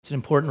It's an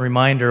important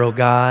reminder, oh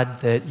God,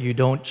 that you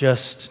don't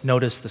just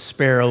notice the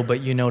sparrow, but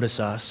you notice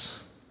us.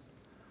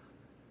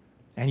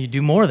 And you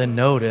do more than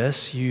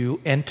notice. You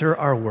enter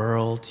our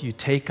world. You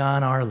take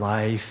on our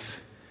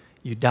life.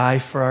 You die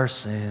for our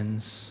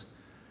sins.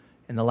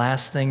 And the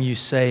last thing you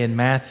say in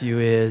Matthew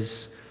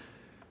is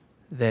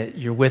that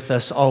you're with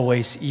us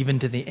always, even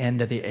to the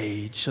end of the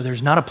age. So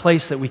there's not a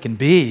place that we can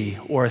be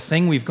or a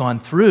thing we've gone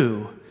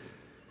through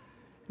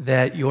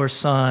that your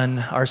Son,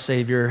 our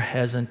Savior,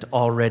 hasn't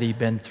already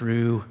been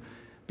through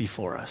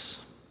before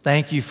us.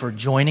 Thank you for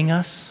joining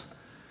us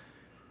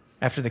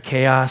after the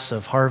chaos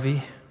of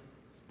Harvey.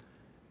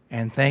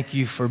 And thank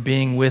you for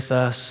being with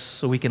us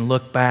so we can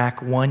look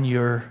back 1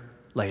 year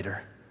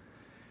later.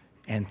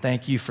 And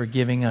thank you for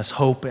giving us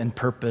hope and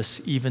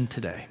purpose even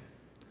today.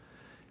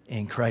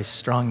 In Christ's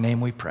strong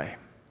name we pray.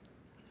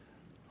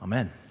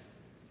 Amen.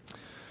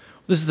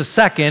 This is the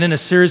second in a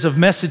series of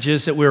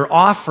messages that we're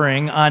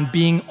offering on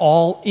being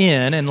all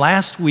in. And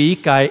last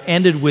week I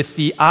ended with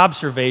the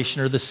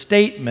observation or the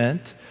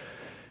statement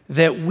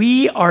that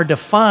we are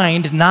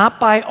defined not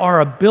by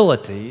our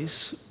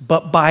abilities,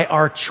 but by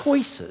our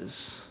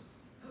choices.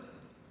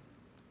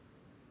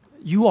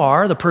 You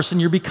are the person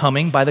you're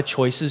becoming by the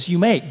choices you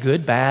make,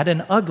 good, bad,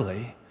 and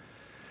ugly.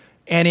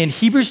 And in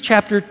Hebrews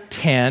chapter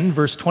 10,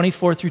 verse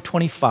 24 through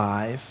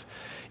 25,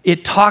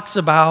 it talks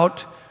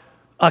about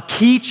a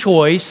key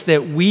choice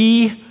that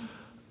we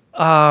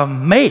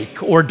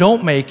make or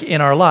don't make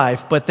in our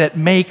life, but that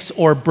makes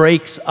or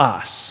breaks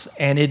us.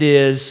 And it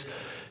is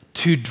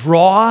to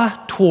draw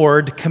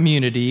toward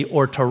community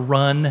or to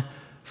run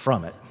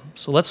from it.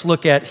 So let's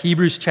look at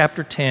Hebrews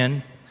chapter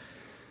 10,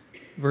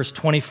 verse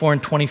 24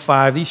 and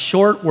 25. These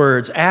short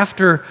words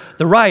after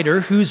the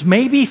writer, who's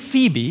maybe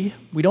Phoebe,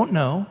 we don't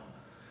know,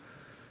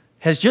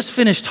 has just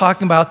finished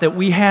talking about that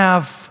we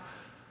have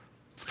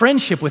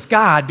friendship with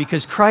God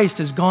because Christ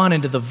has gone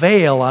into the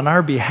veil on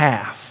our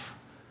behalf.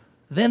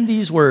 Then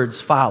these words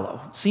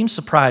follow. It seems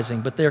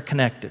surprising, but they're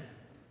connected.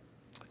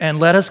 And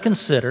let us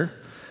consider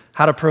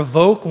how to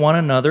provoke one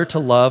another to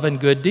love and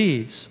good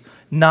deeds,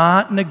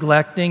 not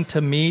neglecting to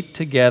meet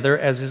together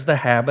as is the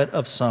habit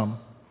of some,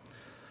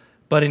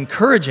 but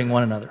encouraging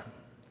one another,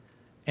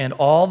 and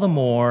all the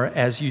more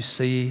as you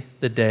see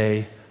the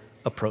day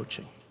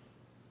approaching.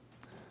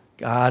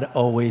 God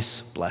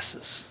always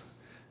blesses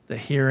the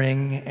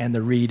hearing and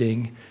the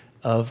reading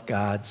of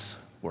God's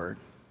word.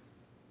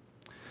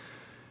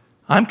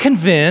 I'm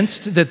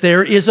convinced that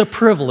there is a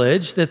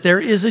privilege, that there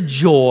is a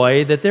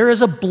joy, that there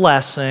is a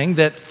blessing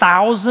that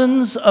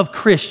thousands of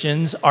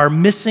Christians are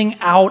missing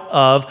out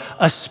of,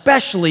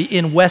 especially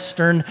in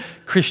Western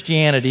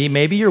Christianity.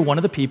 Maybe you're one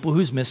of the people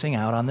who's missing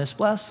out on this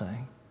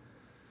blessing.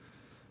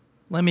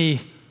 Let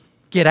me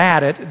get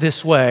at it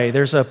this way.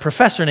 There's a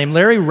professor named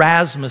Larry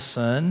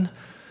Rasmussen,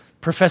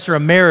 professor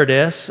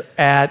emeritus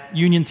at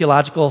Union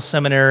Theological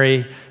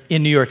Seminary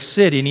in New York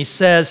City, and he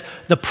says,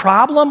 the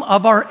problem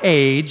of our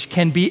age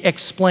can be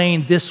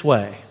explained this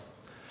way.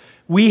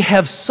 We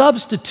have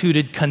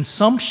substituted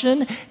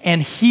consumption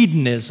and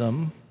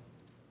hedonism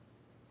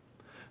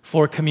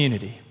for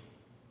community.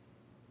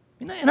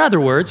 In other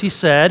words, he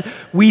said,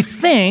 we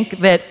think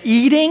that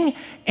eating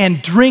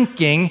and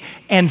drinking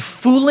and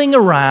fooling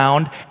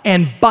around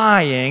and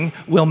buying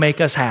will make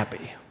us happy.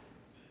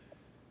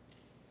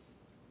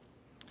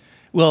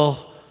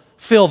 Will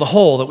fill the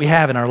hole that we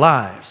have in our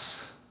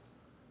lives,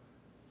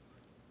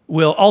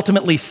 will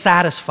ultimately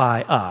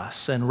satisfy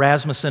us. And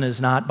Rasmussen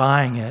is not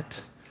buying it.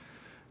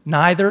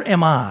 Neither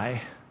am I.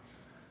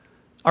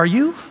 Are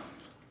you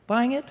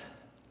buying it?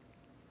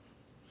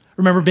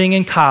 Remember being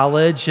in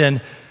college and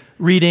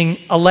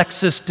reading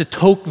Alexis de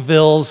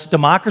Tocqueville's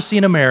Democracy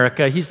in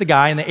America. He's the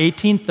guy in the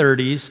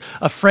 1830s,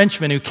 a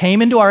Frenchman who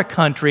came into our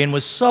country and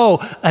was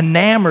so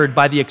enamored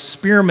by the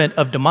experiment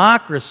of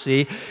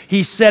democracy,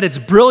 he said it's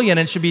brilliant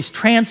and should be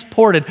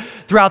transported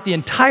throughout the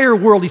entire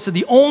world. He said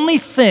the only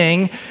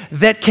thing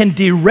that can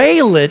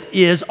derail it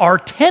is our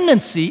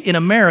tendency in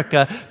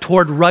America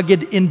toward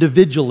rugged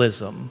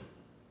individualism.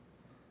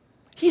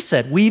 He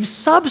said we've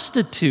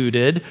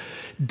substituted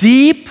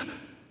deep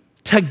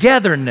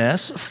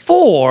togetherness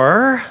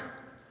for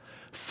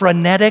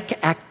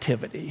frenetic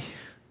activity.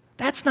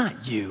 That's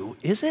not you,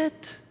 is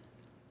it?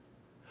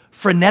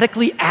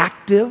 Frenetically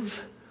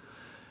active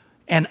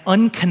and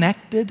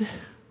unconnected.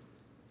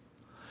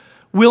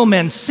 Will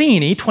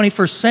Mancini,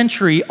 21st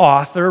century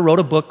author, wrote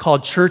a book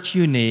called Church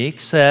Unique,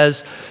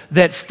 says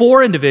that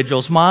 4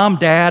 individuals, mom,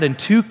 dad, and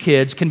 2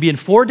 kids, can be in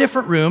 4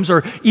 different rooms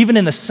or even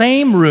in the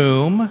same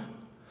room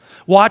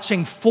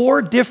watching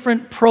 4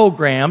 different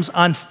programs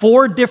on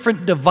 4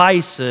 different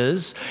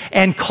devices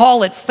and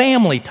call it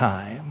family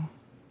time.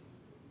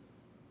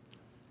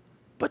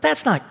 But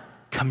that's not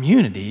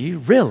community,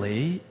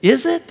 really,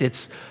 is it?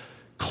 It's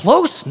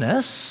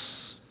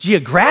closeness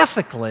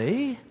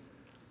geographically,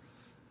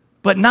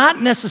 but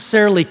not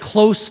necessarily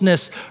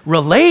closeness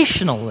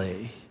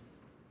relationally,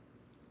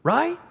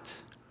 right?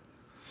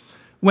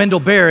 Wendell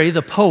Berry,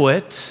 the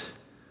poet,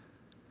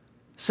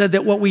 said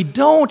that what we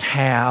don't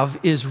have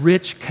is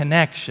rich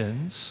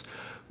connections.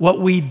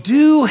 What we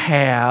do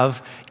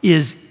have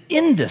is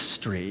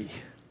industry.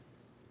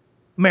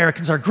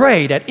 Americans are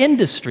great at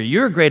industry.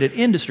 You're great at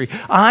industry.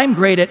 I'm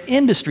great at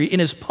industry.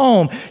 In his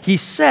poem, he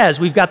says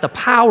we've got the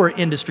power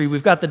industry,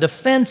 we've got the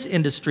defense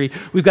industry,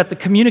 we've got the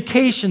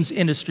communications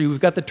industry, we've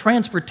got the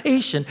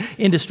transportation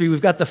industry,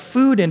 we've got the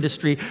food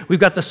industry, we've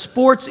got the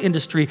sports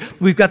industry,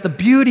 we've got the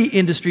beauty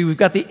industry, we've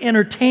got the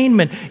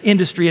entertainment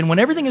industry. And when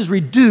everything is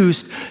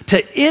reduced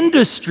to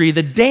industry,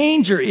 the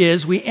danger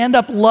is we end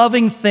up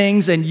loving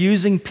things and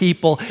using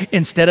people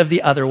instead of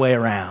the other way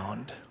around.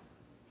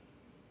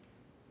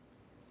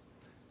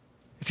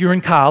 If you were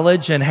in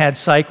college and had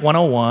Psych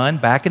 101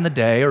 back in the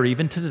day or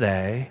even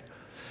today,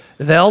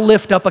 they'll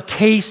lift up a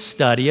case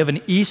study of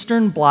an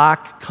Eastern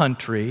Bloc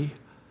country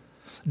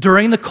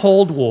during the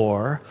Cold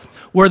War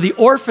where the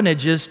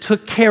orphanages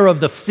took care of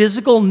the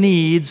physical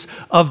needs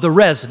of the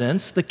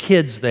residents, the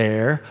kids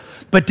there,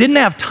 but didn't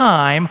have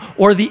time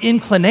or the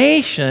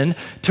inclination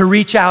to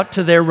reach out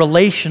to their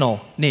relational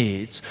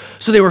needs.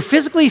 So they were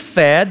physically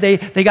fed,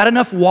 they got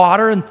enough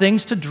water and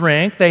things to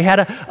drink, they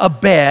had a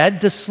bed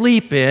to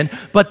sleep in,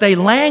 but they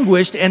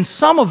languished and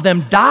some of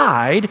them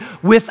died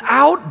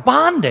without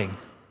bonding,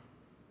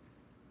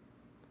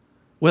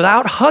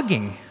 without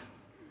hugging,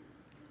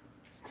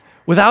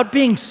 without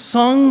being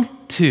sung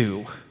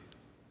to,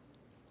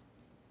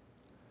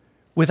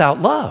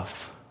 without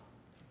love.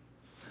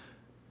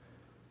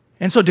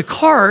 And so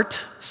Descartes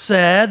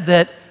said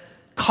that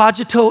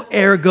cogito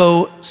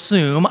ergo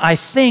sum, I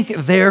think,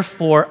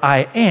 therefore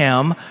I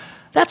am.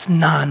 That's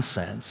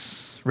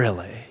nonsense,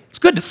 really. It's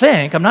good to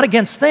think. I'm not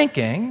against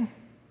thinking.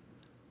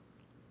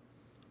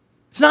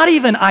 It's not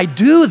even I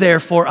do,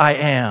 therefore I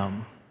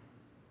am.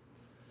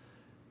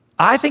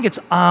 I think it's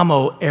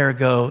amo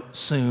ergo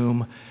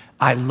sum,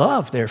 I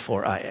love,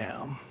 therefore I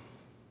am.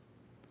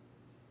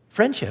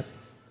 Friendship,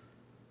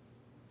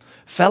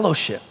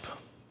 fellowship,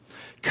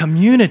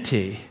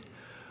 community,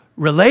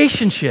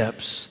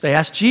 relationships. They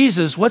asked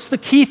Jesus, what's the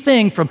key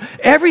thing from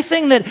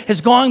everything that has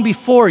gone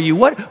before you?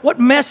 What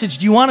message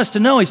do you want us to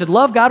know? He said,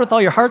 love God with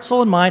all your heart,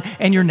 soul, and mind,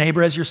 and your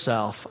neighbor as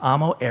yourself.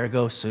 Amo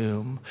ergo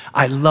sum.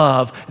 I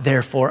love,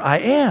 therefore I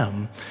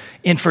am.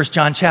 In 1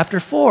 John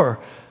chapter 4,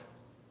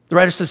 the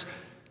writer says,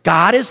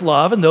 God is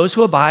love, and those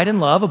who abide in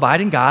love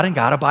abide in God, and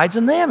God abides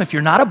in them. If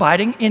you're not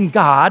abiding in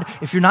God,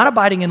 if you're not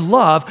abiding in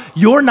love,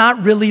 you're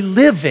not really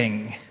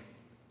living.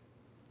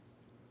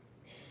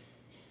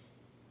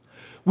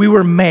 We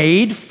were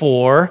made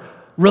for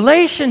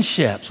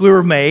relationships. We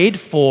were made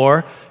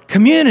for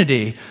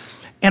community.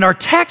 And our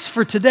text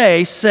for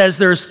today says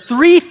there's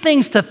 3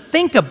 things to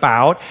think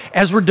about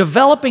as we're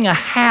developing a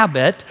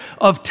habit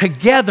of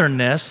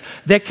togetherness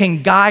that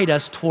can guide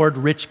us toward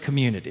rich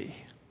community.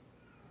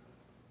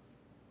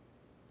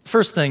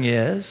 First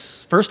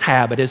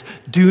habit is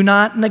do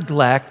not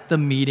neglect the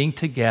meeting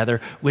together,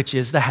 which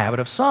is the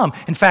habit of some.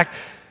 In fact,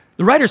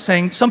 the writer's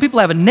saying some people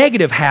have a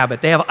negative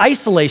habit. They have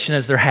isolation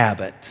as their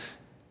habit.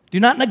 Do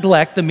not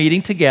neglect the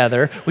meeting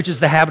together, which is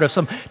the habit of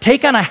some.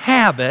 Take on a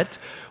habit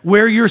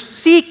where you're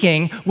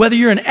seeking, whether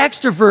you're an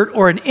extrovert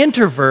or an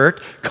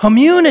introvert,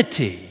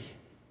 community.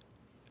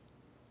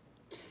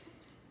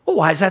 Well,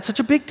 why is that such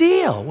a big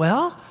deal?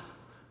 Well,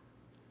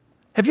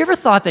 have you ever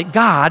thought that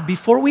God,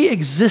 before we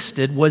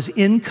existed, was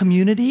in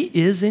community,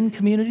 is in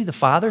community? The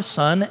Father,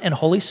 Son, and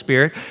Holy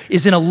Spirit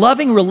is in a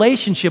loving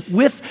relationship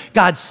with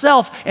God's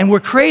self, and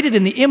we're created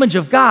in the image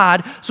of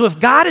God. So if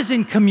God is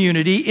in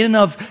community, in and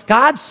of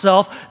God's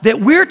self, that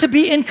we're to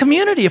be in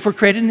community if we're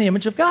created in the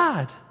image of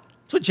God.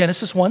 That's what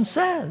Genesis 1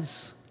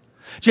 says.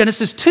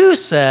 Genesis 2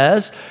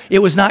 says, it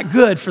was not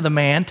good for the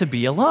man to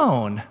be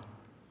alone.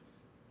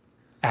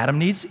 Adam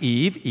needs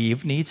Eve,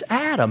 Eve needs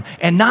Adam.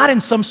 And not in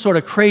some sort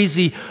of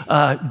crazy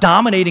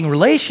dominating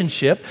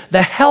relationship.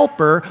 The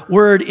helper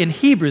word in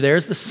Hebrew there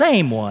is the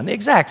same one, the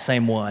exact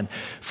same one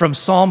from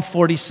Psalm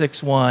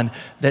 46:1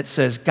 that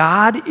says,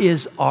 God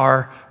is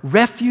our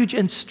refuge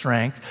and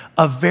strength,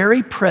 a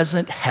very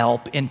present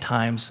help in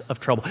times of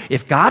trouble.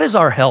 If God is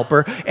our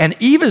helper and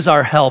Eve is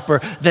our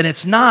helper, then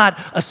it's not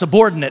a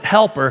subordinate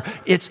helper.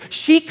 It's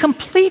she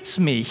completes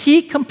me,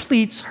 he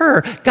completes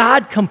her,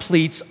 God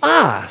completes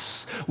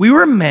us. We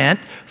were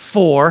meant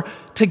for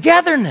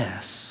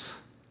togetherness.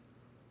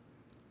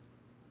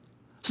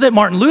 So that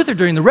Martin Luther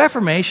during the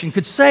Reformation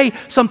could say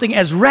something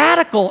as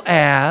radical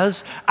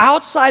as,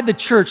 outside the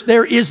church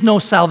there is no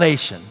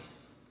salvation.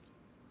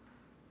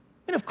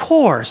 And of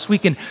course, we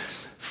can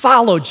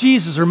follow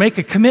Jesus or make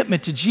a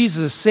commitment to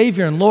Jesus as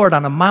Savior and Lord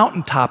on a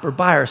mountaintop or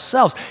by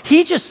ourselves.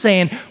 He's just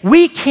saying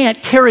we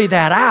can't carry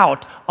that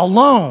out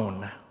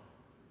alone.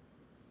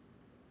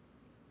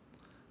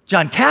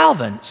 John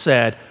Calvin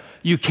said,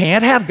 you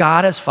can't have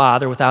God as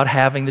Father without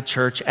having the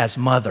church as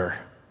mother.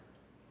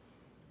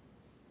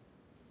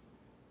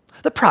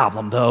 The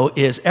problem, though,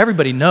 is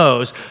everybody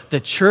knows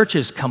the church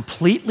is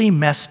completely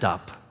messed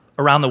up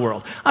around the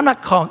world. I'm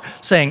not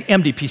saying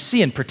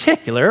MDPC in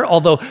particular,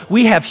 although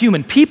we have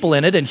human people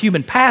in it and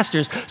human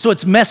pastors, so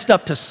it's messed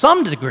up to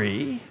some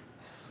degree.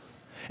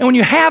 And when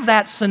you have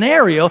that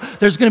scenario,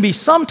 there's going to be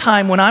some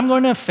time when I'm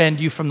going to offend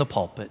you from the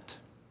pulpit.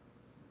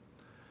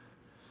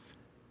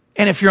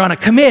 And if you're on a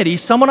committee,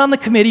 someone on the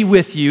committee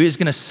with you is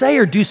going to say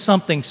or do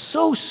something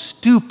so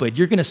stupid,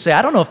 you're going to say,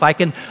 I don't know if I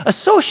can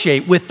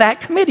associate with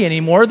that committee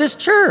anymore, or this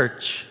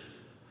church.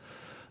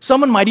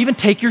 Someone might even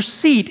take your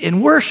seat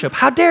in worship.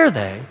 How dare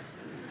they?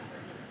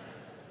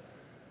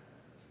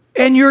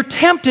 And you're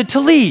tempted to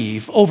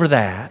leave over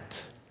that.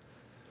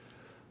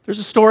 There's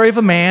a story of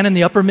a man in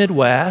the upper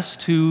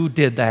Midwest who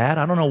did that.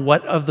 I don't know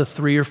what of the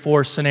 3 or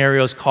 4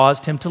 scenarios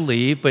caused him to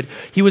leave, but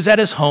he was at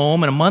his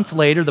home, and a month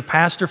later, the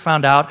pastor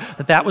found out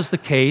that that was the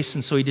case,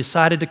 and so he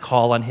decided to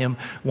call on him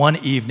one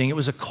evening. It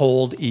was a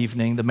cold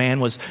evening. The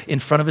man was in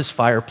front of his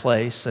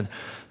fireplace, and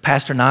the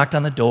pastor knocked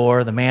on the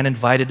door. The man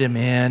invited him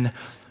in.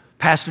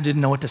 Pastor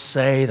didn't know what to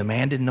say. The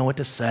man didn't know what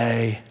to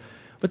say.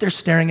 But they're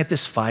staring at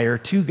this fire,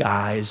 2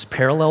 guys,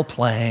 parallel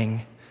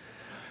playing,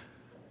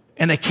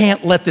 and they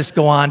can't let this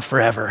go on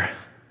forever.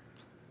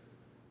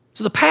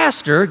 So the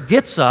pastor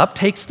gets up,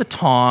 takes the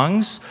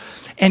tongs,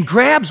 and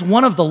grabs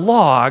one of the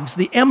logs,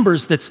 the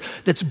embers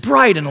that's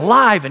bright and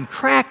alive and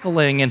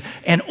crackling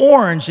and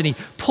orange, and he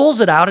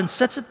pulls it out and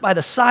sets it by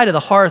the side of the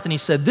hearth, and he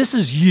said, "This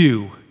is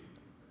you."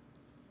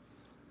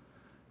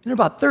 In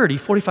about 30,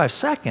 45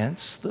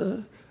 seconds,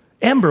 the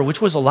ember,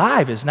 which was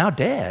alive, is now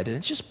dead, and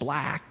it's just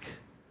black.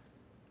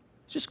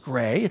 It's just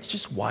gray. It's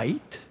just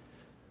white.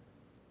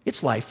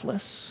 It's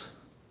lifeless.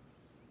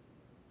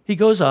 He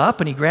goes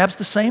up and he grabs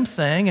the same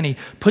thing and he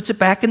puts it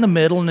back in the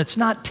middle, and it's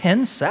not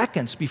 10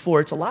 seconds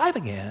before it's alive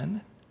again.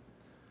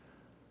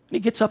 And he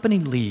gets up and he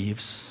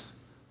leaves,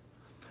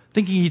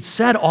 thinking he'd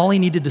said all he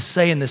needed to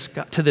say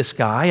to this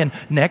guy, and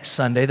next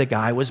Sunday the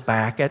guy was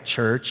back at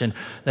church, and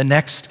the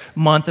next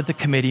month at the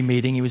committee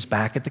meeting he was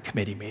back at the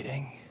committee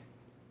meeting.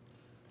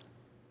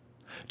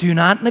 Do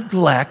not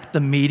neglect the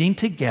meeting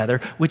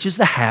together, which is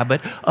the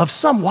habit of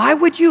some. Why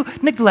would you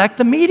neglect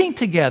the meeting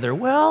together?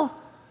 Well,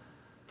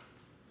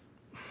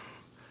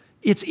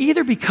 it's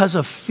either because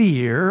of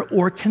fear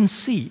or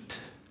conceit.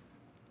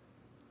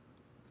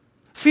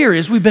 Fear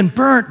is we've been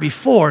burnt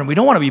before, and we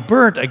don't want to be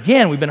burnt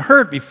again. We've been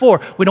hurt before.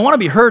 We don't want to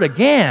be hurt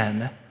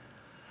again.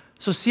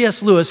 So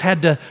C.S. Lewis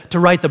had to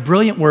write the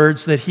brilliant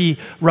words that he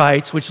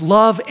writes, which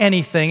love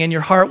anything, and your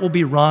heart will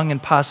be wrung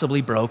and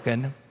possibly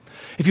broken.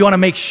 If you want to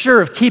make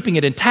sure of keeping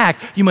it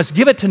intact, you must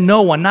give it to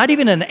no one, not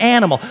even an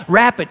animal.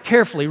 Wrap it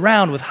carefully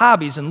round with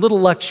hobbies and little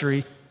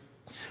luxury.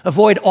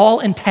 Avoid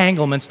all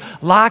entanglements.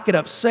 Lock it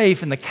up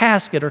safe in the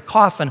casket or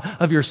coffin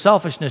of your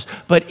selfishness.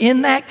 But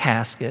in that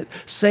casket,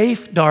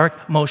 safe,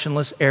 dark,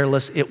 motionless,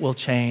 airless, it will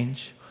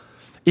change.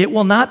 It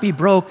will not be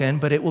broken,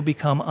 but it will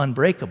become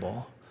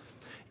unbreakable,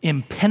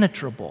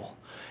 impenetrable,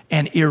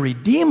 and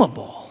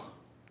irredeemable.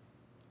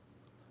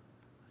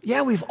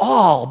 Yeah, we've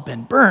all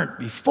been burnt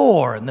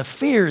before, and the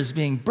fear is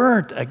being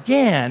burnt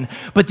again.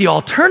 But the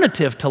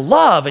alternative to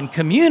love and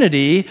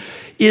community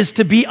is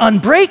to be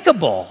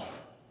unbreakable.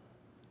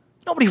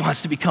 Nobody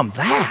wants to become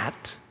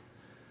that.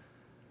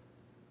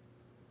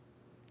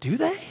 Do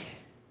they?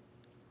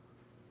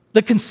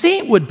 The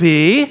conceit would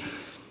be,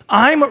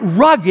 I'm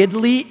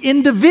ruggedly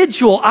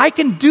individual. I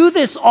can do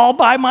this all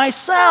by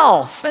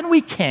myself. And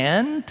we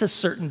can to a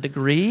certain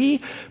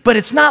degree, but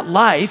it's not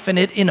life and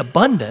it in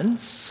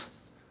abundance.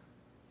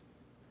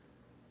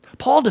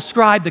 Paul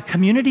described the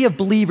community of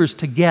believers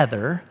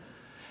together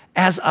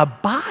as a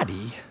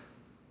body.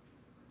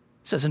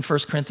 It says in 1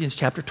 Corinthians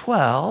chapter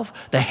 12,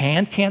 the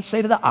hand can't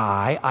say to the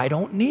eye, I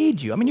don't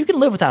need you. I mean, you can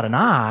live without an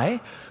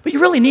eye, but you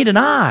really need an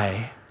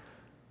eye.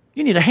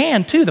 You need a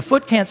hand too. The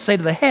foot can't say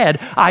to the head,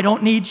 I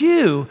don't need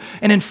you.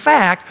 And in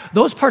fact,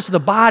 those parts of the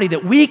body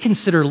that we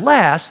consider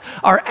less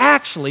are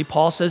actually,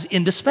 Paul says,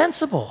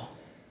 indispensable.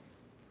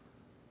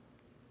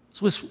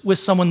 I was with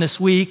someone this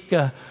week,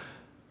 a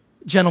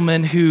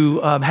gentleman who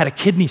had a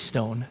kidney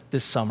stone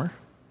this summer,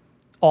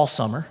 all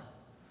summer.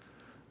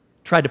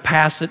 Tried to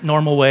pass it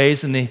normal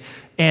ways, and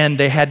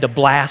they had to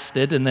blast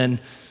it and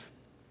then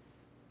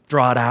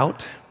draw it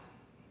out.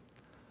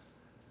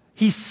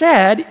 He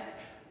said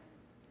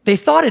they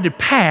thought it had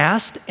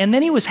passed, and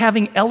then he was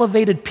having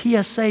elevated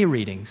PSA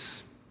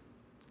readings.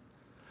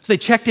 So they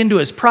checked into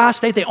his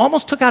prostate. They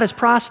almost took out his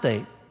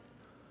prostate.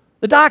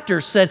 The doctor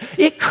said,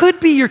 it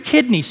could be your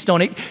kidney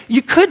stone.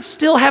 You could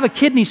still have a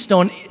kidney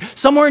stone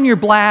somewhere in your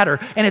bladder,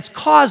 and it's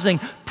causing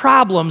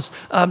problems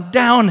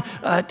down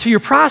to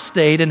your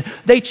prostate. And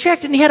they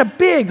checked, and he had a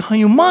big,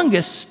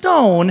 humongous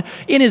stone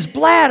in his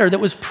bladder that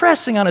was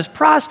pressing on his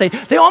prostate.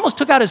 They almost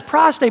took out his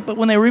prostate, but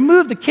when they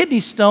removed the kidney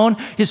stone,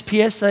 his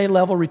PSA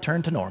level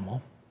returned to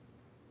normal.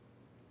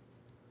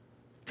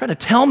 Trying to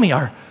tell me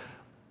our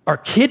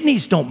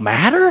kidneys don't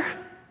matter?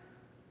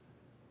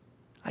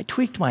 I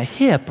tweaked my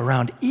hip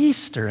around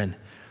Easter, and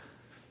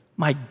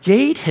my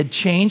gait had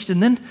changed,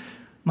 and then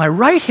my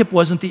right hip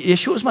wasn't the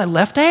issue, it was my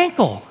left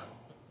ankle.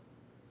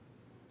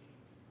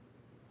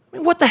 I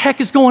mean, what the heck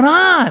is going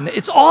on?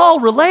 It's all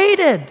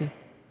related.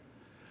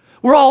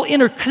 We're all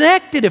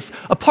interconnected. If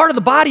a part of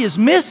the body is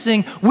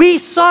missing, we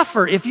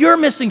suffer. If you're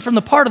missing from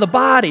the part of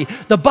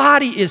the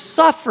body is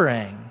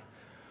suffering.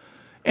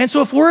 And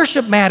so if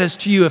worship matters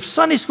to you, if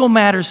Sunday school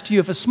matters to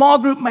you, if a small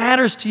group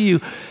matters to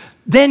you,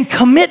 then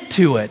commit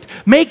to it.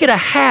 Make it a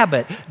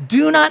habit.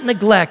 Do not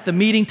neglect the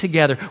meeting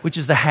together, which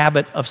is the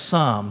habit of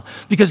some.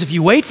 Because if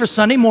you wait for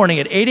Sunday morning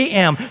at 8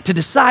 a.m. to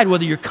decide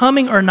whether you're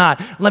coming or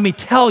not, let me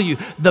tell you,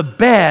 the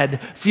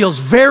bed feels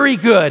very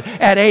good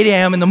at 8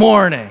 a.m. in the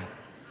morning.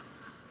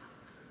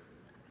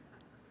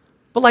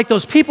 But like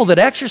those people that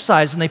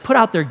exercise and they put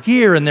out their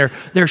gear and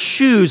their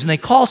shoes and they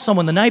call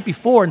someone the night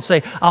before and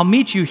say, I'll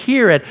meet you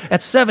here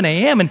at 7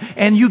 a.m.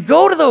 And you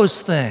go to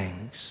those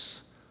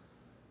things.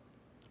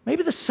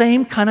 Maybe the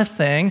same kind of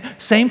thing,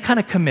 same kind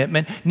of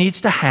commitment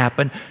needs to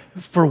happen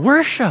for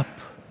worship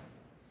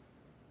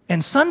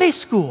and Sunday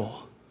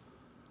school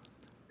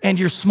and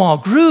your small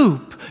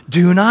group.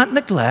 Do not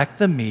neglect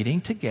the meeting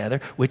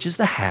together, which is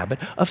the habit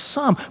of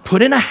some.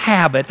 Put in a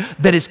habit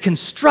that is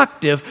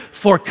constructive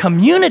for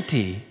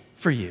community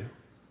for you.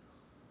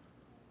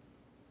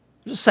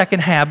 There's a second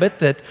habit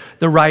that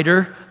the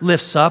writer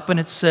lifts up, and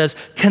it says,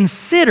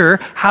 consider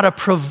how to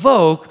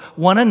provoke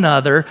one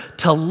another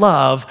to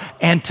love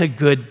and to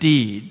good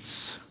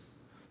deeds.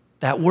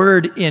 That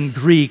word in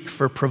Greek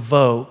for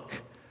provoke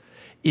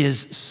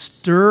is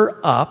stir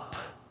up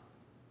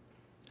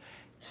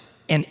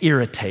and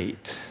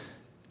irritate.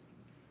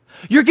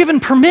 You're given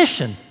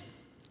permission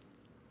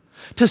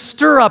to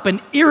stir up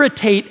and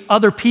irritate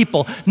other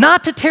people,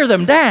 not to tear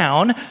them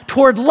down,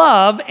 toward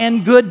love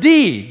and good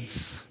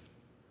deeds.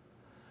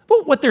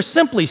 But what they're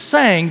simply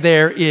saying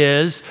there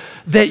is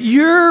that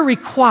you're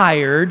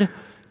required,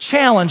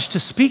 challenged to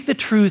speak the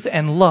truth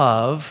and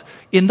love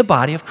in the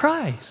body of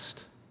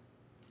Christ.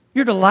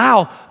 You're to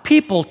allow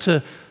people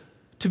to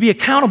be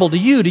accountable to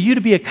you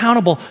to be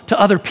accountable to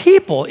other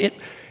people.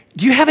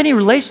 Do you have any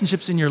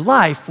relationships in your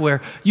life where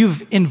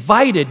you've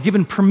invited,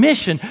 given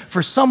permission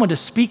for someone to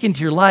speak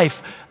into your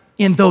life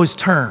in those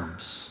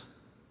terms?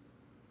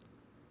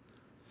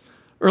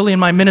 Early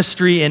in my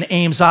ministry in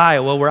Ames,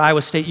 Iowa, where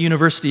Iowa State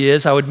University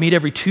is, I would meet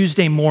every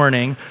Tuesday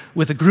morning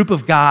with a group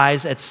of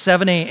guys at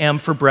 7 a.m.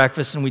 for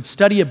breakfast, and we'd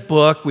study a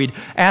book. We'd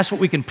ask what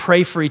we can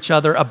pray for each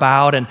other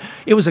about, and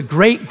it was a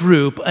great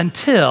group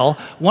until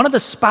one of the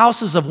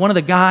spouses of one of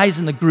the guys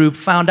in the group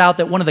found out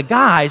that one of the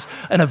guys,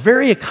 and a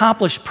very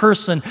accomplished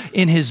person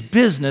in his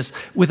business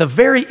with a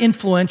very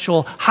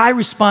influential, high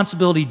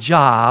responsibility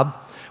job,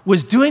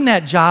 was doing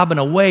that job in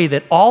a way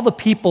that all the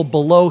people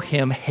below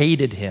him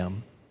hated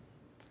him.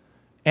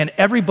 And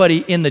everybody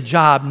in the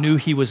job knew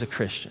he was a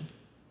Christian.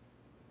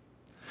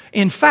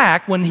 In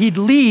fact, when he'd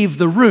leave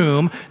the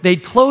room,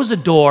 they'd close a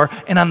door,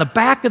 and on the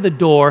back of the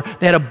door,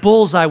 they had a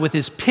bullseye with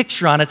his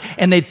picture on it,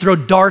 and they'd throw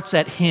darts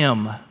at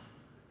him.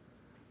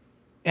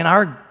 And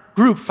our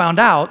group found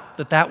out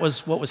that that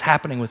was what was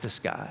happening with this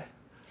guy.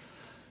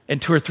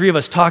 And 2 or 3 of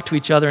us talked to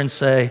each other and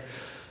say,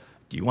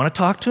 do you want to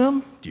talk to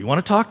him? Do you want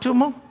to talk to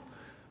him?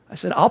 I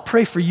said, I'll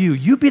pray for you.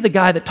 You be the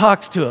guy that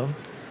talks to him.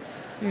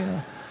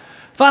 Yeah.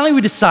 Finally,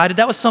 we decided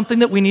that was something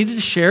that we needed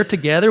to share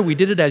together. We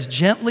did it as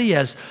gently,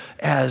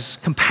 as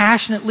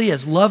compassionately,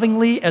 as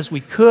lovingly as we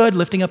could,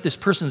 lifting up this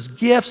person's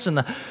gifts and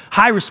the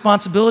high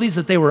responsibilities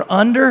that they were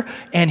under,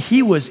 and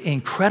he was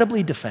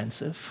incredibly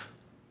defensive.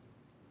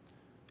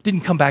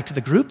 Didn't come back to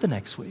the group the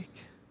next week.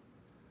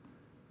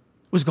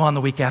 Was gone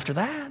the week after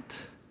that.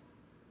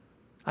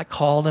 I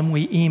called him,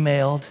 we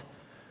emailed.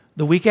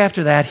 The week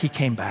after that, he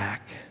came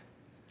back,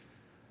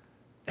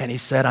 and he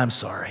said, I'm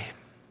sorry.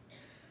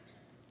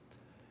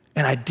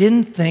 And I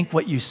didn't think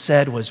what you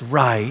said was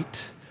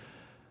right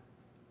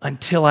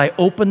until I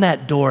opened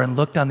that door and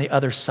looked on the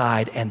other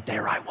side, and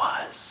there I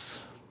was.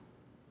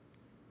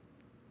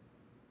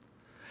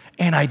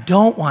 And I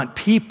don't want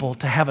people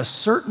to have a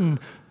certain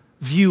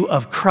view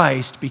of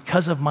Christ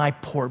because of my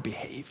poor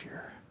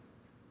behavior.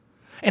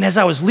 And as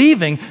I was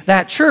leaving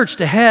that church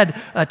to head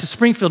to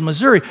Springfield,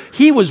 Missouri,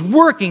 he was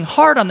working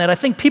hard on that. I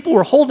think people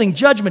were holding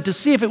judgment to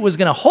see if it was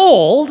going to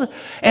hold,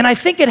 and I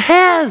think it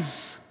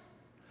has.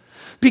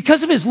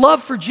 Because of his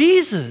love for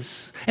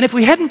Jesus. And if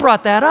we hadn't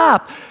brought that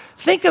up,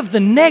 think of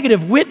the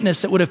negative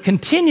witness that would have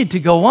continued to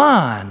go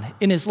on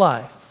in his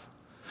life.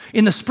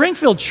 In the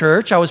Springfield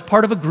church, I was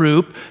part of a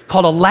group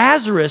called a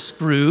Lazarus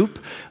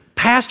group,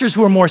 pastors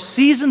who were more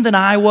seasoned than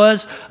I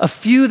was, a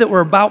few that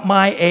were about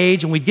my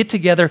age, and we'd get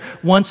together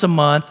once a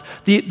month.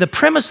 The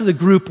premise of the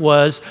group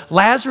was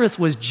Lazarus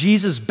was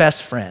Jesus'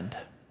 best friend.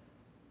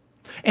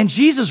 And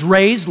Jesus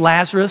raised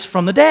Lazarus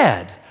from the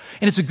dead.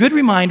 And it's a good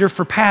reminder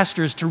for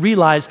pastors to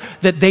realize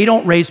that they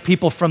don't raise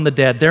people from the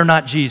dead. They're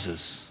not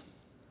Jesus.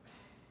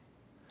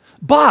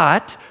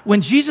 But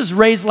when Jesus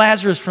raised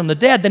Lazarus from the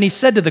dead, then he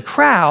said to the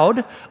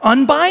crowd,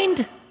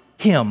 unbind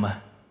him.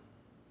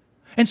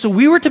 And so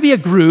we were to be a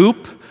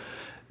group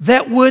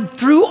that would,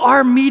 through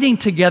our meeting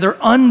together,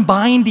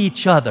 unbind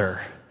each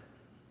other.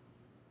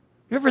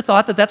 You ever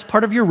thought that that's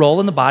part of your role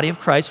in the body of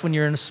Christ when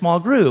you're in a small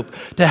group?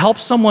 To help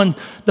someone,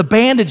 the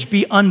bandage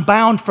be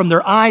unbound from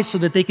their eyes so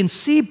that they can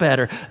see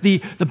better. The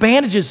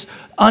bandages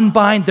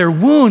unbind their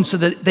wounds so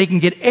that they can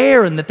get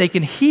air and that they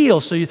can heal.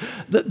 So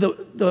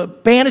the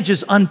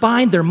bandages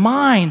unbind their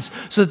minds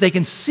so that they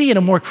can see in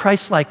a more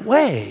Christ-like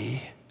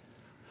way.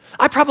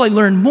 I probably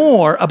learned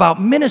more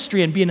about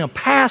ministry and being a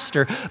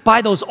pastor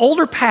by those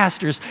older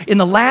pastors in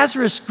the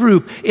Lazarus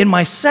group in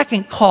my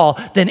second call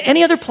than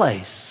any other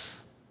place.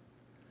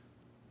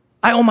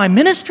 I owe my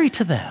ministry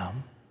to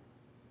them,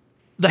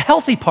 the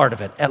healthy part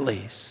of it at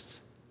least.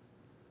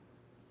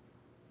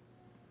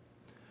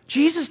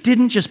 Jesus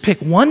didn't just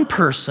pick one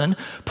person,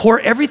 pour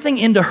everything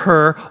into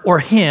her or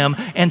him,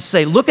 and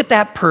say, look at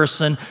that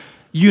person,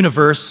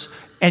 universe,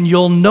 and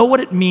you'll know what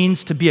it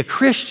means to be a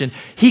Christian.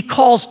 He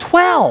calls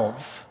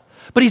 12.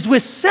 But he's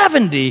with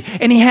 70,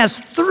 and he has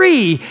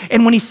 3,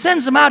 and when he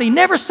sends them out, he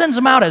never sends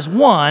them out as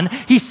one,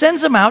 he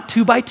sends them out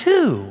 2 by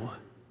 2.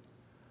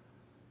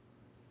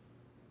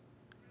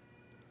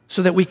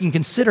 So that we can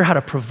consider how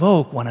to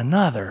provoke one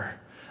another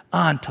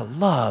on to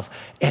love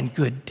and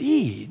good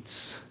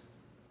deeds.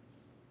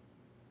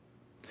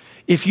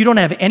 If you don't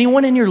have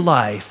anyone in your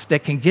life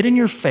that can get in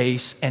your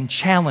face and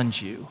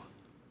challenge you,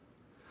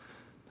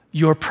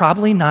 you're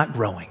probably not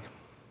growing.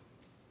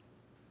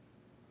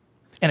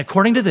 And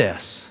according to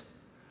this,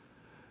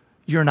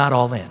 you're not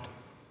all in.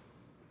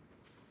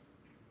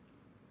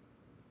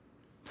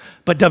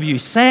 But W.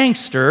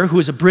 Sangster, who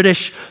was a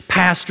British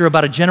pastor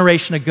about a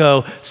generation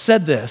ago,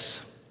 said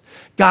this: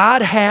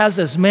 God has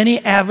as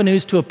many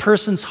avenues to a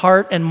person's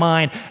heart and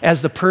mind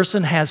as the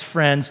person has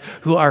friends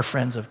who are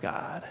friends of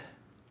God.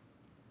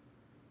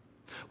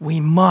 We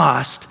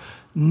must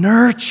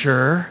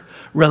nurture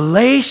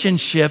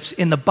relationships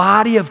in the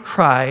body of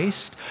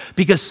Christ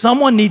because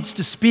someone needs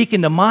to speak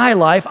into my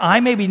life.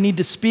 I maybe need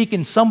to speak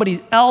in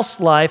somebody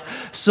else's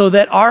life so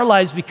that our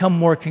lives become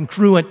more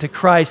congruent to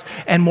Christ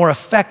and more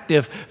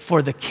effective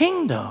for the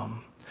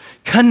kingdom.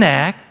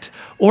 Connect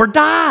or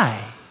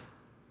die.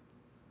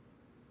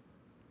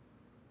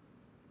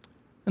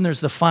 And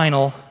there's the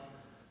final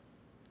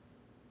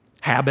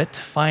habit,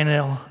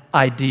 final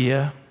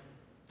idea.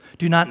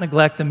 Do not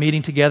neglect the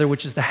meeting together,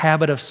 which is the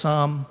habit of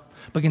some,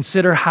 but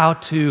consider how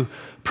to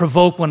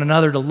provoke one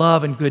another to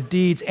love and good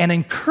deeds and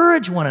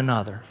encourage one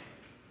another.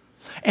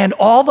 And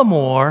all the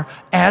more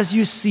as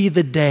you see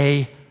the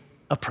day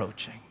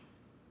approaching.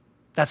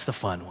 That's the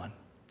fun one,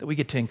 that we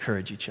get to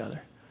encourage each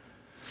other.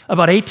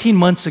 About 18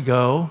 months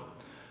ago,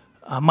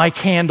 Mike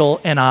Handel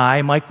and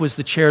I, Mike was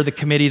the chair of the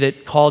committee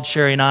that called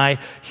Sherry and I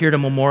here to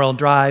Memorial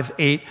Drive,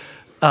 ate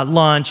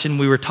lunch, and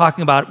we were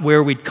talking about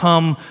where we'd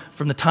come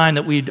from the time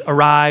that we'd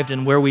arrived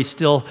and where we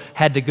still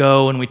had to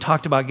go, and we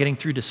talked about getting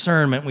through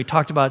discernment. We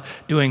talked about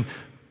doing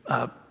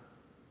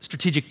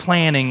strategic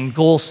planning and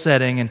goal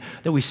setting, and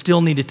that we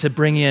still needed to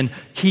bring in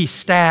key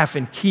staff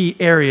in key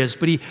areas.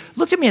 But he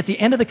looked at me at the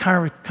end of the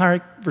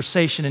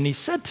conversation and he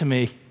said to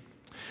me,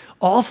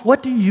 Alf,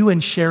 what do you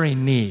and Sherry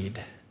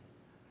need?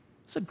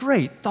 It's a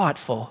great,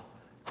 thoughtful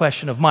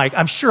question of Mike,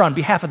 I'm sure on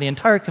behalf of the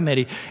entire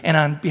committee and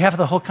on behalf of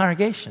the whole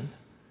congregation.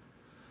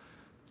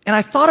 And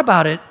I thought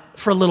about it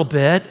for a little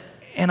bit,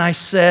 and I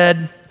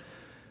said,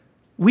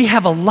 we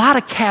have a lot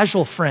of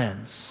casual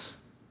friends,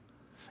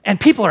 and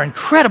people are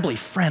incredibly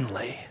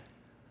friendly.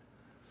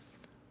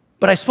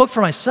 But I spoke for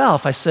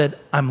myself. I said,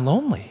 I'm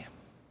lonely.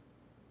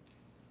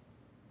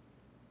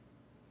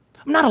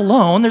 I'm not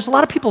alone. There's a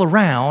lot of people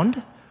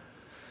around.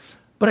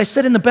 But I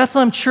said in the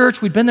Bethlehem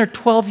church, we'd been there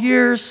 12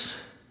 years.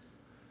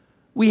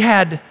 We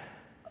had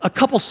a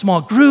couple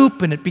small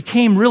group, and it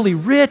became really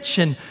rich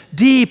and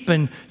deep,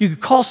 and you could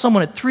call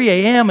someone at 3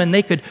 a.m. and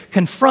they could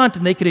confront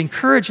and they could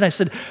encourage. And I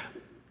said,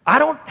 I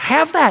don't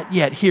have that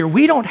yet here.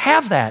 We don't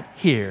have that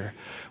here.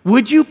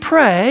 Would you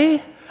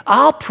pray?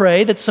 I'll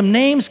pray that some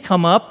names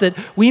come up that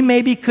we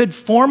maybe could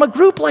form a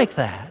group like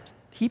that.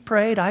 He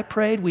prayed, I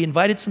prayed. We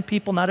invited some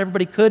people. Not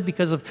everybody could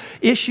because of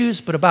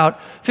issues, but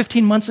about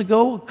 15 months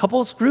ago, a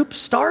couples group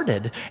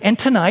started. And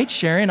tonight,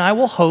 Sherry and I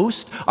will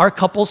host our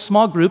couples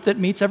small group that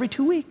meets every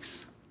 2 weeks.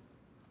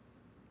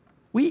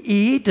 We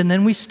eat, and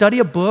then we study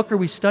a book or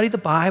we study the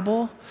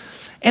Bible.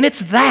 And it's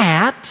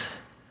that.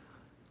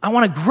 I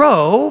want to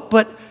grow,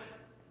 but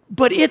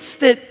it's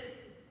that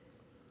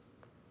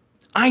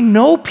I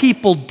know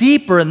people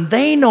deeper and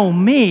they know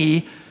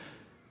me,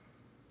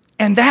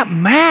 and that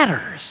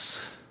matters.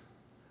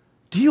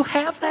 Do you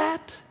have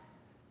that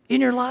in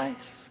your life?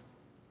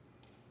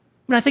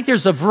 I think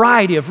there's a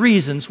variety of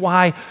reasons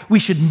why we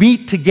should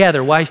meet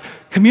together, why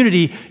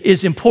community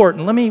is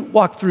important. Let me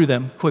walk through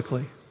them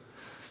quickly.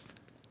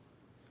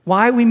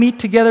 Why we meet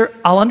together,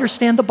 I'll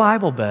understand the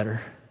Bible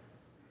better.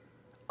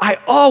 I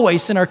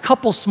always, in our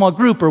couples small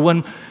group, or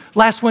when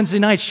last Wednesday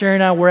night, Sherry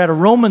and I were at a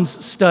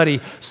Romans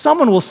study,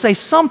 someone will say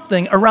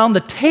something around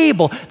the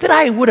table that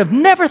I would have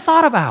never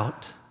thought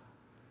about.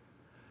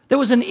 There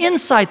was an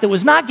insight that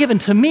was not given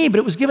to me, but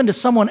it was given to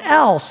someone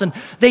else, and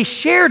they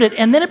shared it,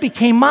 and then it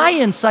became my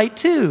insight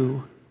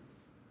too.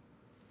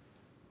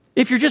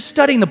 If you're just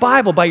studying the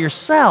Bible by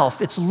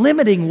yourself, it's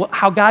limiting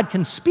how God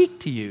can speak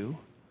to you.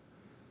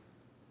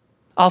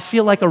 I'll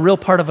feel like a real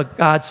part of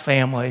God's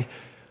family.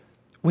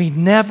 We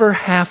never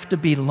have to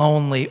be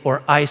lonely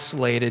or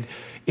isolated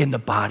in the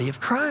body of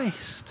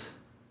Christ.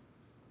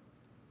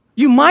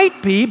 You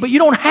might be, but you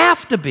don't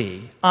have to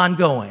be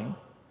ongoing.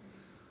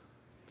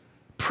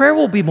 Prayer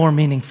will be more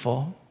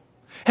meaningful.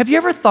 Have you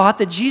ever thought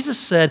that Jesus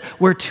said,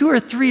 where 2 or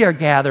 3 are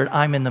gathered,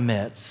 I'm in the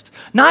midst?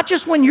 Not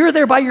just when you're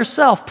there by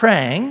yourself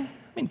praying. I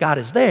mean, God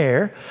is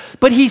there.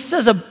 But he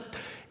says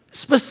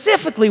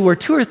specifically where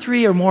 2 or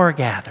 3 or more are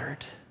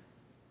gathered.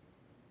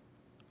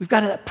 We've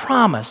got a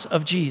promise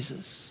of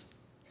Jesus.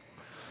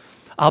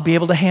 I'll be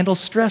able to handle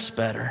stress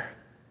better.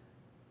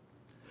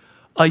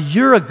 A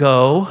year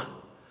ago,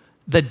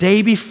 the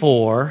day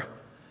before,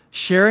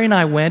 Sherry and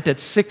I went at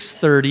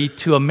 6:30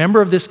 to a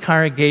member of this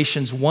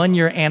congregation's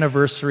 1-year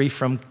anniversary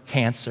from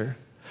cancer.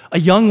 A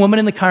young woman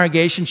in the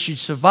congregation, she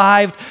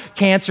survived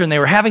cancer, and they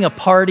were having a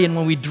party, and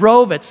when we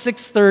drove at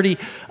 6:30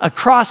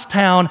 across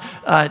town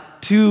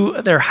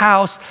to their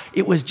house,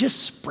 it was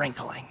just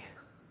sprinkling.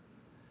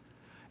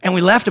 And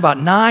we left about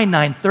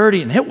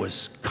 9:30, and it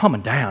was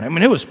coming down. I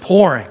mean, it was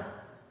pouring.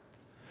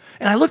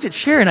 And I looked at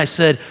Sherry and I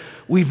said,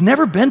 we've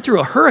never been through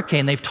a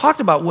hurricane. They've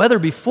talked about weather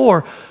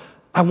before.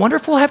 I wonder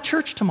if we'll have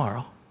church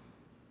tomorrow.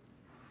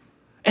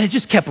 And it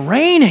just kept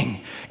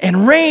raining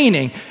and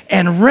raining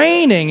and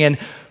raining, and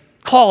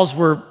calls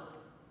were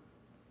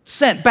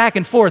sent back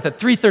and forth at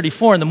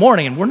 3:34 in the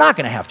morning, and we're not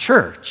going to have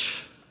church.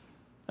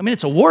 I mean,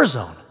 it's a war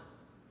zone.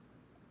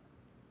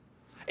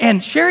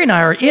 And Sherry and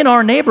I are in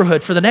our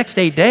neighborhood for the next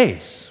 8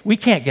 days. We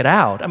can't get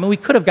out. I mean, we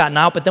could have gotten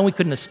out, but then we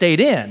couldn't have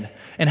stayed in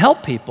and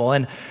helped people.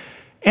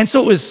 And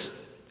so it was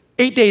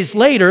 8 days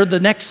later, the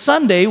next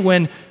Sunday,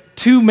 when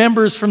 2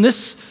 members from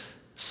this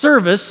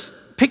service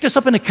picked us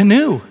up in a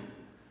canoe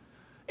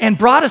and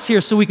brought us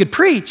here so we could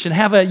preach and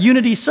have a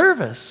unity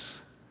service.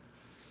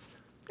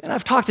 And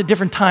I've talked at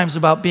different times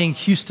about being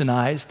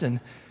Houstonized,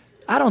 and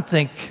I don't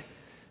think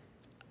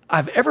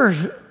I've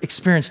ever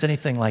experienced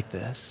anything like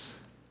this.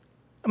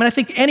 I mean, I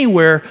think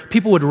anywhere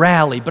people would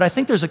rally, but I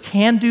think there's a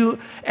can-do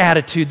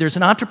attitude, there's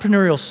an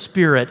entrepreneurial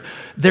spirit,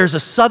 there's a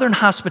Southern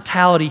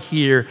hospitality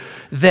here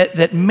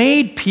that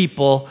made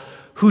people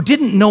who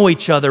didn't know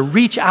each other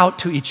reach out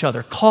to each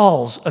other.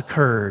 Calls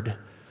occurred.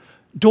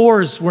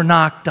 Doors were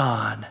knocked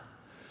on.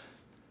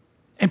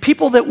 And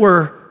people that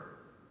were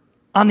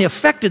on the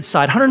affected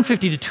side,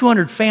 150 to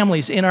 200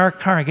 families in our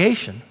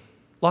congregation,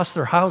 lost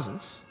their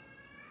houses.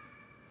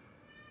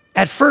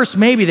 At first,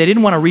 maybe they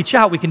didn't want to reach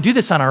out. We can do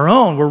this on our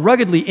own. We're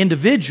ruggedly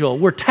individual.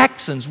 We're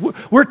Texans.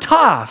 We're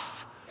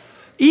tough.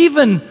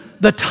 Even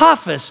the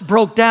toughest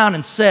broke down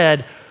and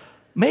said,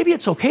 maybe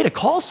it's okay to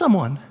call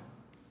someone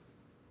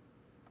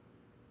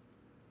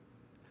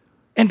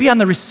and be on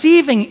the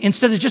receiving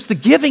instead of just the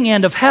giving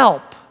end of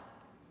help.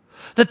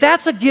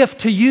 That's a gift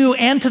to you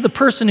and to the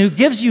person who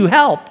gives you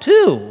help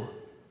too.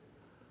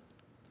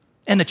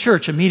 And the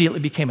church immediately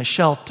became a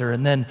shelter,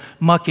 and then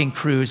mucking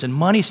crews, and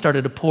money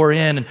started to pour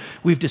in, and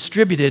we've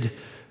distributed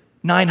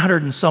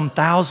 900 and some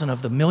thousand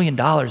of the $1 million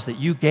that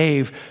you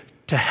gave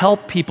to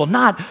help people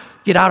not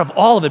get out of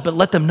all of it, but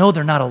let them know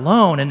they're not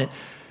alone. And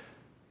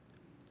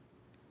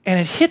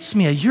it hits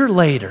me a year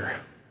later,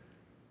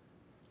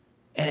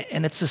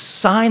 and it's a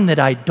sign that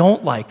I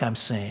don't like, I'm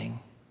saying,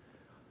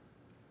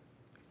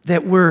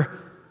 that we're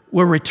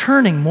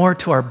returning more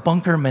to our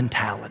bunker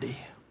mentality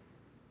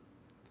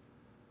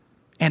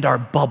and our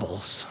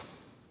bubbles.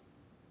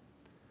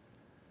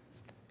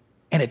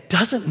 And it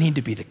doesn't need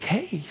to be the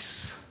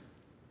case.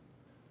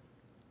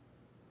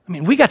 I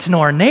mean, we got to know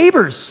our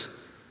neighbors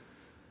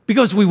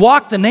because we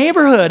walked the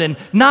neighborhood and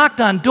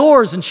knocked on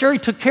doors, and Sherry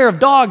took care of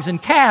dogs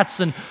and cats,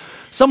 and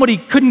somebody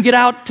couldn't get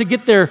out to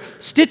get their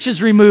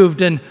stitches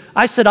removed, and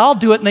I said, I'll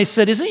do it. And they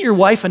said, isn't your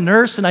wife a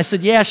nurse? And I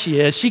said, yeah, she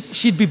is.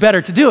 She'd be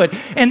better to do it.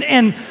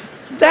 And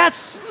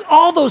that's,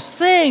 all those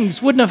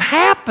things wouldn't have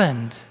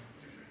happened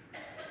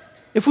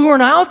if we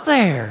weren't out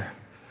there.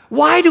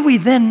 Why do we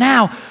then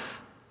now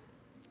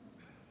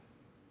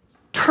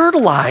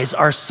turtleize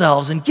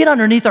ourselves and get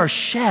underneath our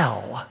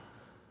shell?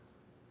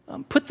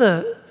 Put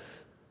the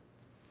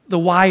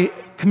why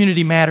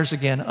community matters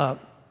again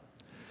up.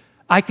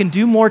 I can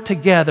do more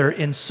together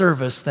in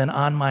service than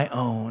on my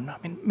own. I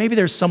mean, maybe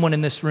there's someone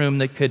in this room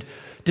that could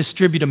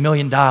distribute $1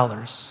 million,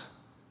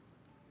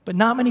 but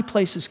not many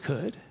places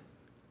could.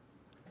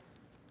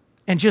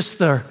 And just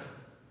the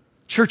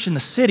church in the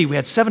city, we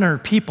had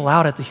 700 people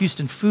out at the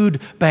Houston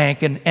Food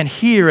Bank and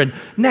here, and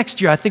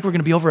next year I think we're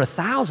going to be over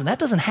 1,000. That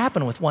doesn't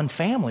happen with one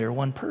family or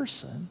one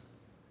person.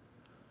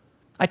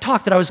 I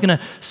talked that I was going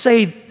to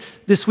say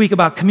this week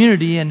about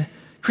community, and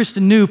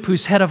Kristen Knoop,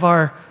 who's head of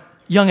our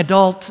young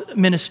adult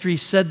ministry,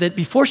 said that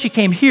before she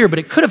came here, but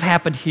it could have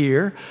happened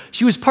here,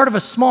 she was part of a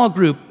small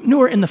group,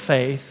 newer in the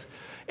faith,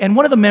 and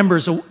one of the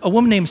members, a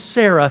woman named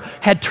Sarah,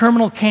 had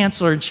terminal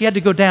cancer, and she had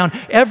to go down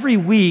every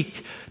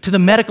week to the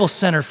medical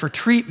center for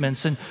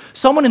treatments. And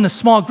someone in the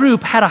small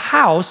group had a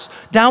house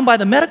down by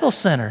the medical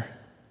center.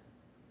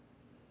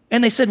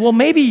 And they said, well,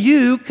 maybe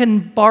you can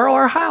borrow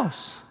our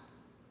house,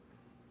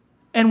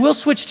 and we'll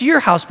switch to your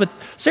house. But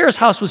Sarah's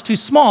house was too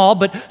small,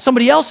 but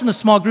somebody else in the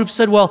small group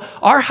said, well,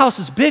 our house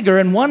is bigger,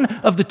 and one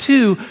of the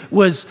two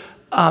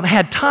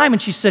had time,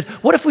 and she said,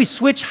 what if we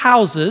switch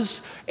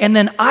houses, and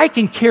then I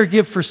can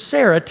caregive for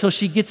Sarah till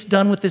she gets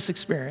done with this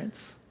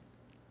experience?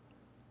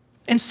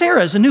 And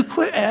Sarah,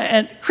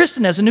 and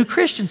Kristen, as a new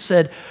Christian,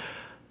 said,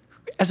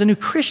 as a new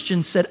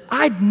Christian, said,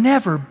 I'd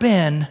never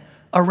been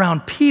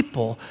around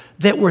people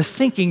that were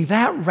thinking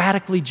that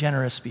radically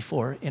generous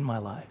before in my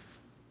life.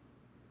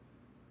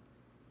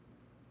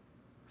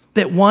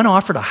 That one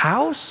offered a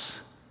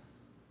house,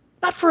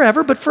 not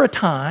forever, but for a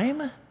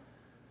time,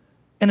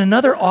 and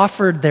another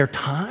offered their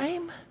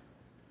time.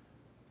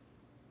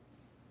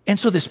 And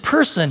so this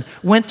person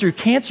went through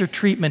cancer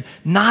treatment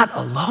not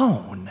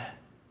alone.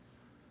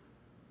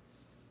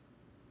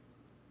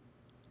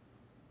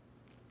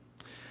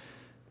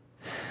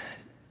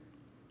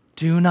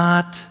 Do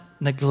not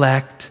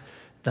neglect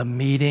the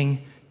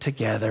meeting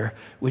together,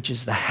 which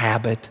is the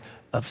habit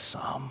of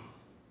some.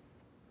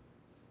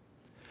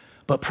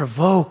 But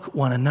provoke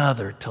one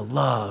another to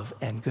love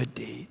and good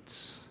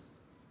deeds.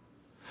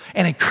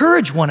 And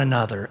encourage one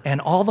another, and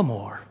all the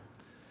more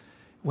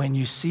when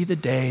you see the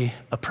day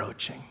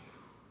approaching.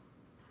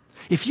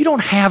 If you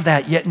don't have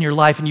that yet in your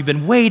life and you've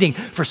been waiting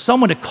for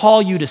someone to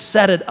call you to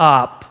set it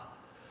up,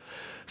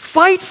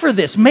 fight for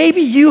this.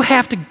 Maybe you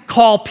have to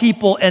call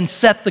people and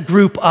set the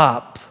group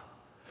up.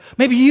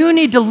 Maybe you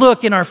need to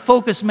look in our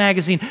Focus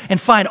magazine and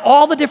find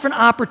all the different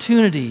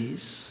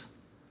opportunities.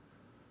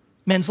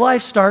 Men's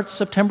Life starts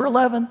September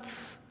 11th.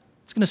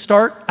 It's going to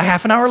start a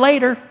half an hour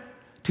later,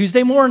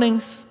 Tuesday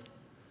mornings.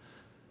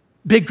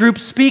 Big group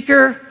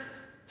speaker,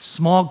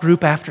 small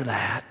group after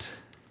that.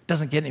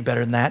 Doesn't get any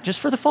better than that, just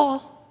for the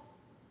fall.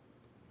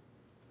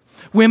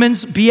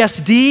 Women's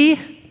BSD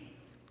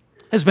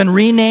has been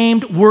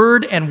renamed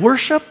Word and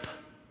Worship.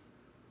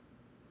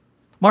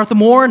 Martha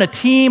Moore and a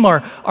team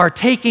are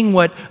taking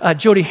what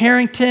Jody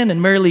Harrington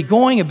and Mary Lee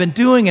Going have been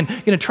doing and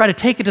going to try to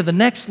take it to the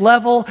next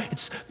level.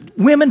 It's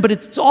women, but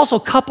it's also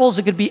couples.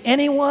 It could be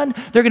anyone.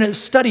 They're going to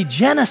study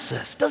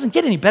Genesis. Doesn't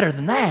get any better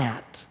than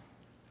that.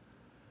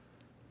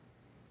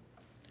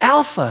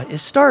 Alpha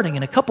is starting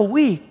in a couple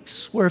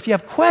weeks, where if you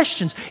have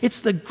questions, it's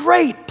the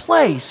great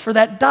place for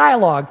that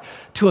dialogue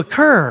to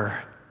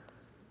occur.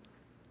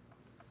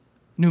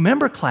 New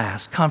member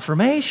class,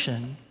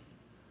 confirmation,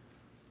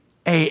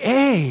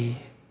 AA,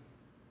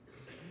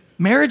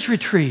 marriage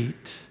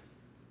retreat.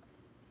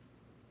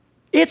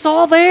 It's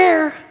all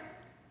there.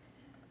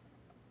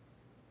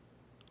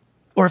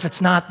 Or if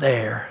it's not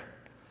there,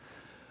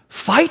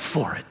 fight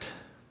for it.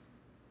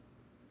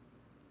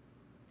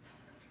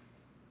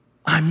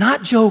 I'm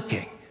not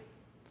joking.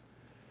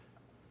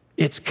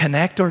 It's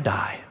connect or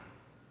die.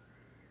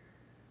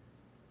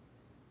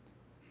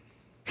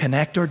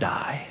 Connect or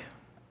die.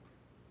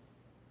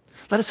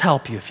 Let us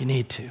help you if you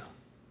need to.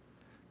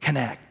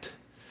 Connect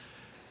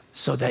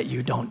so that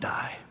you don't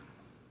die.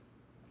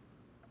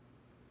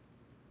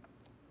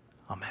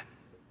 Amen.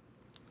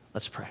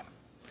 Let's pray.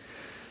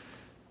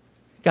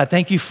 God,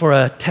 thank you for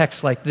a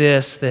text like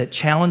this that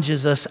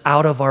challenges us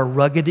out of our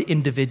rugged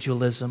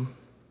individualism.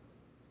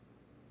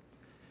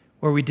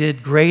 Where we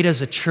did great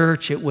as a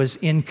church, it was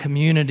in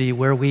community.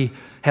 Where we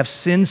have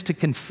sins to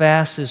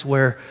confess is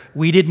where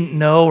we didn't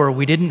know or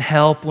we didn't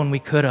help when we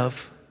could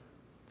have.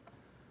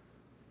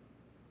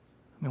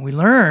 I mean, we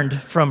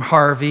learned from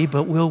Harvey,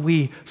 but will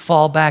we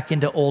fall back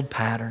into old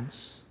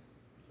patterns?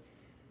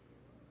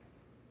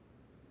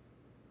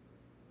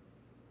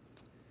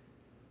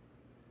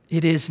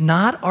 It is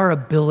not our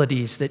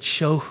abilities that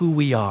show who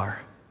we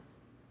are.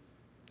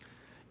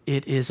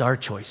 It is our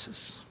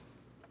choices.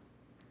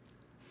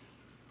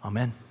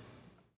 Amen.